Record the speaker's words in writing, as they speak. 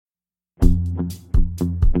Welcome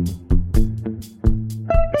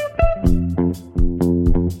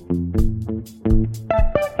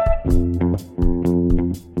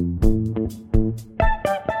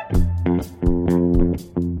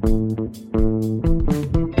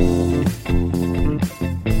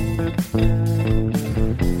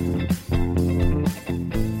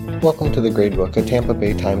to The Gradebook, a Tampa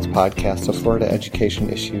Bay Times podcast of Florida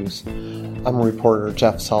education issues. I'm reporter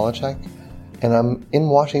Jeff Solacek, and I'm in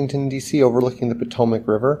Washington, D.C. overlooking the Potomac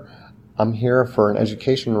River. I'm here for an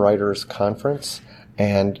education writers conference,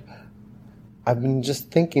 and I've been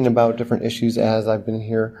just thinking about different issues as I've been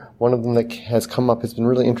here. One of them that has come up has been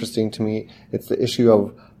really interesting to me. It's the issue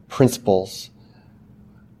of principals.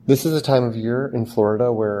 This is a time of year in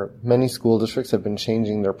Florida where many school districts have been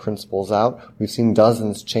changing their principals out. We've seen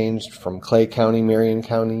dozens changed from Clay County, Marion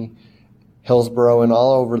County, Hillsborough, and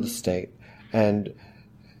all over the state. And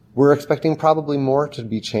we're expecting probably more to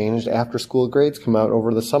be changed after school grades come out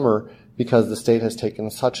over the summer because the state has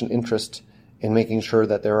taken such an interest in making sure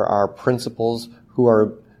that there are principals who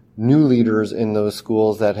are new leaders in those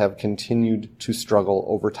schools that have continued to struggle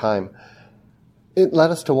over time. It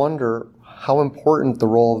led us to wonder how important the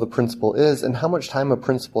role of the principal is and how much time a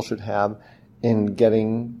principal should have in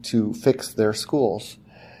getting to fix their schools.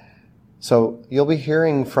 So you'll be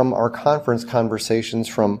hearing from our conference conversations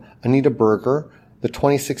from Anita Berger, the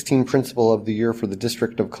 2016 Principal of the Year for the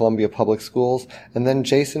District of Columbia Public Schools, and then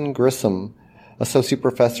Jason Grissom, Associate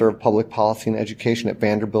Professor of Public Policy and Education at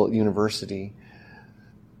Vanderbilt University.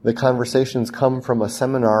 The conversations come from a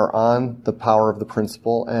seminar on the power of the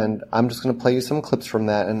principal, and I'm just going to play you some clips from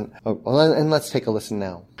that, and let's take a listen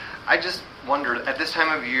now. I just wondered, at this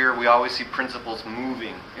time of year, we always see principals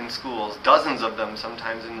moving in schools, dozens of them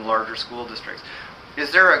sometimes in larger school districts.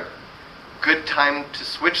 Is there a good time to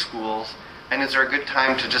switch schools, and is there a good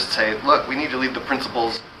time to just say, look, we need to leave the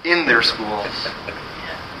principals in their schools?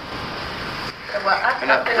 Well, I've been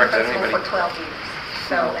a principal for 12 years,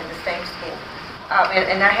 so in the same school.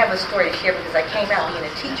 And I have a story to share because I came out being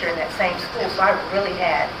a teacher in that same school, so I really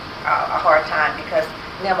had a hard time because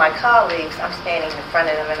now my colleagues, I'm standing in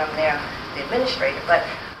front of them and I'm now the administrator. But,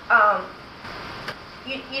 I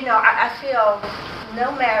feel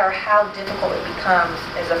no matter how difficult it becomes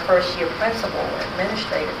as a first-year principal or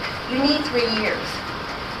administrator, you need 3 years.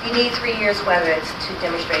 You need 3 years, whether it's to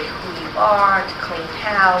demonstrate who you are, to clean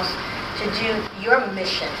house, to do your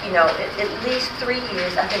mission, at least 3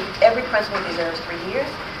 years. I think every principal deserves 3 years.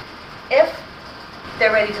 If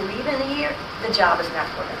they're ready to leave in a year, the job is not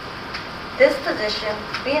for them. This position,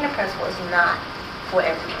 being a principal, is not for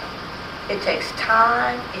everyone. It takes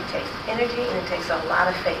time, it takes energy, and it takes a lot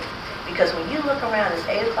of faith. Because when you look around, it's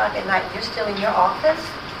 8 o'clock at night, you're still in your office,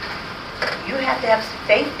 you have to have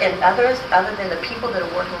faith in others other than the people that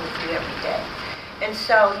are working with you every day. And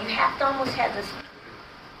so you have to almost have this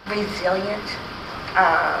resilient,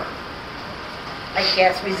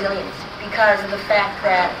 resilience, because of the fact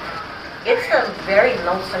that it's a very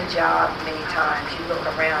lonesome job many times. You look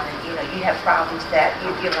around and, you have problems that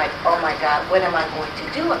you're like, oh my God, what am I going to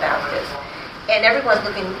do about this? And everyone's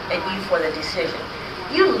looking at you for the decision.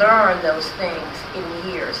 You learn those things in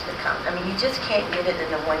years to come. I mean, you just can't get it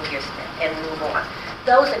in a 1 year stint and move on.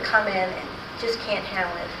 Those that come in and just can't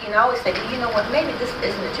handle it, I always say, well, you know what, maybe this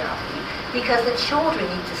isn't a job for you. Because the children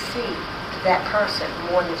need to see that person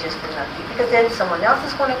more than just another you. Because then someone else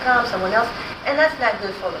is going to come, and that's not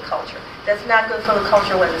good for the culture. That's not good for the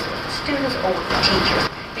culture, whether it's with the students or with the teachers.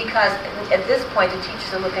 Because at this point, the teachers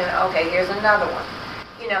are looking at, okay, here's another one.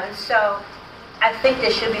 And so I think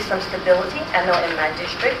there should be some stability. I know in my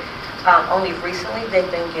district, only recently they've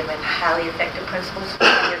been given highly effective principals for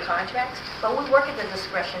their contracts, but we work at the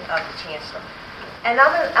discretion of the chancellor. And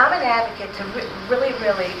I'm an advocate to really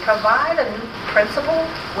provide a new principal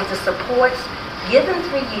with the supports, give them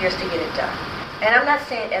 3 years to get it done. And I'm not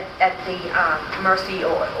saying at the mercy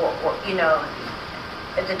or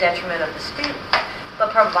at the detriment of the student,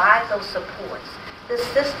 but provide those supports. The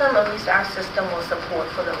system, at least our system, will support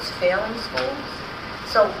for those failing schools.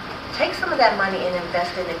 So take some of that money and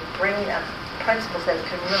invest it in bringing up principals that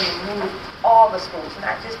can really move all the schools,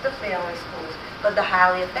 not just the failing schools, but the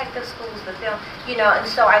highly effective schools, and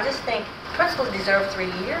so I just think principals deserve 3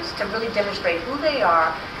 years to really demonstrate who they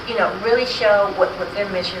are, really show what their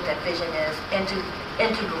mission, their vision is,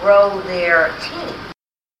 and to grow their team.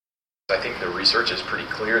 I think the research is pretty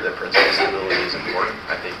clear that principal stability is important.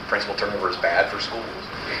 I think principal turnover is bad for schools.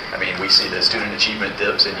 I mean, we see the student achievement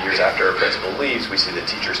dips in years after a principal leaves. We see the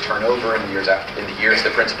teachers turn over in the years the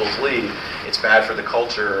principals leave. It's bad for the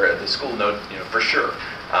culture at the school, for sure.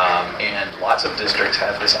 And lots of districts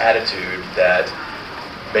have this attitude that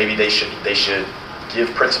maybe they should give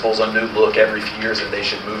principals a new look every few years and they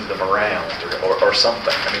should move them around or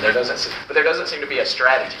something. I mean, there doesn't seem to be a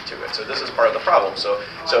strategy to it. So this is part of the problem. So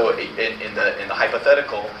in the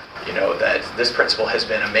hypothetical, that this principal has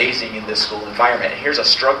been amazing in this school environment, and here's a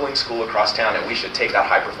struggling school across town, and we should take that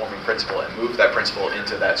high-performing principal and move that principal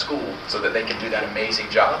into that school so that they can do that amazing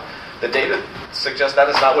job. The data suggests that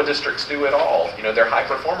is not what districts do at all. Their high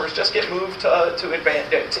performers just get moved to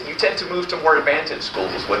advantage. You tend to move to more advantaged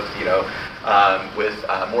schools with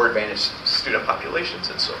more advantaged student populations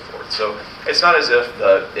and so forth. So it's not as if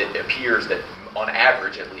it appears that, on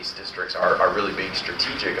average at least, districts are really being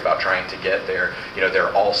strategic about trying to get their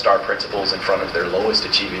all-star principals in front of their lowest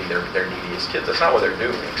achieving, their neediest kids. That's not what they're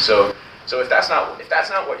doing. So if that's not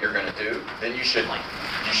what you're going to do, then you should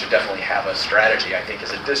definitely have a strategy, I think,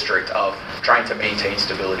 as a district of trying to maintain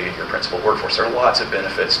stability in your principal workforce. There are lots of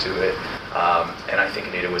benefits to it, and I think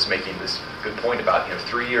Anita was making this good point about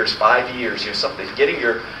 3 years, 5 years, something. Getting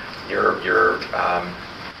your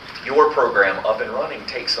program up and running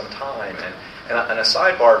takes some time, and a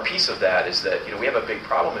sidebar piece of that is that we have a big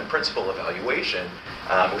problem in principal evaluation,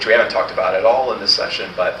 which we haven't talked about at all in this session,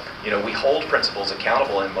 but we hold principals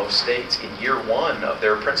accountable in most states in year one of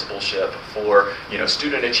their principalship for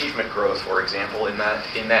student achievement growth, for example, in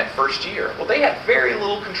that first year. Well, they had very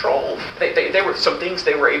little control. They were some things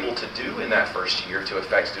they were able to do in that first year to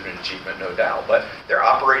affect student achievement, no doubt, but they're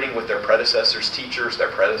operating with their predecessors' teachers,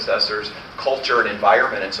 their predecessors' culture and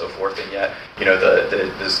environment and so forth, and yet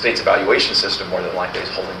the state's evaluation system more than likely is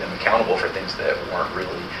holding them accountable for things that weren't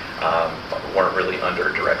really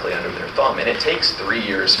directly under their thumb. And it takes 3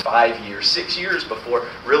 years, 5 years, 6 years before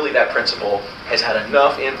really that principal has had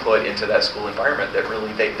enough input into that school environment that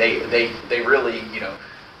really they really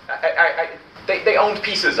they owned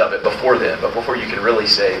pieces of it before then, but before you can really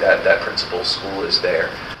say that principal's school is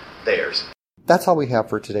theirs. That's all we have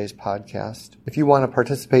for today's podcast. If you want to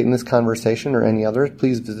participate in this conversation or any others,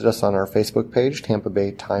 please visit us on our Facebook page, Tampa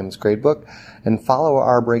Bay Times Gradebook, and follow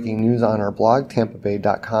our breaking news on our blog,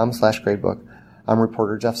 tampabay.com/gradebook. I'm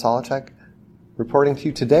reporter Jeff Solochek, reporting to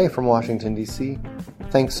you today from Washington, D.C.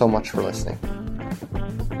 Thanks so much for listening.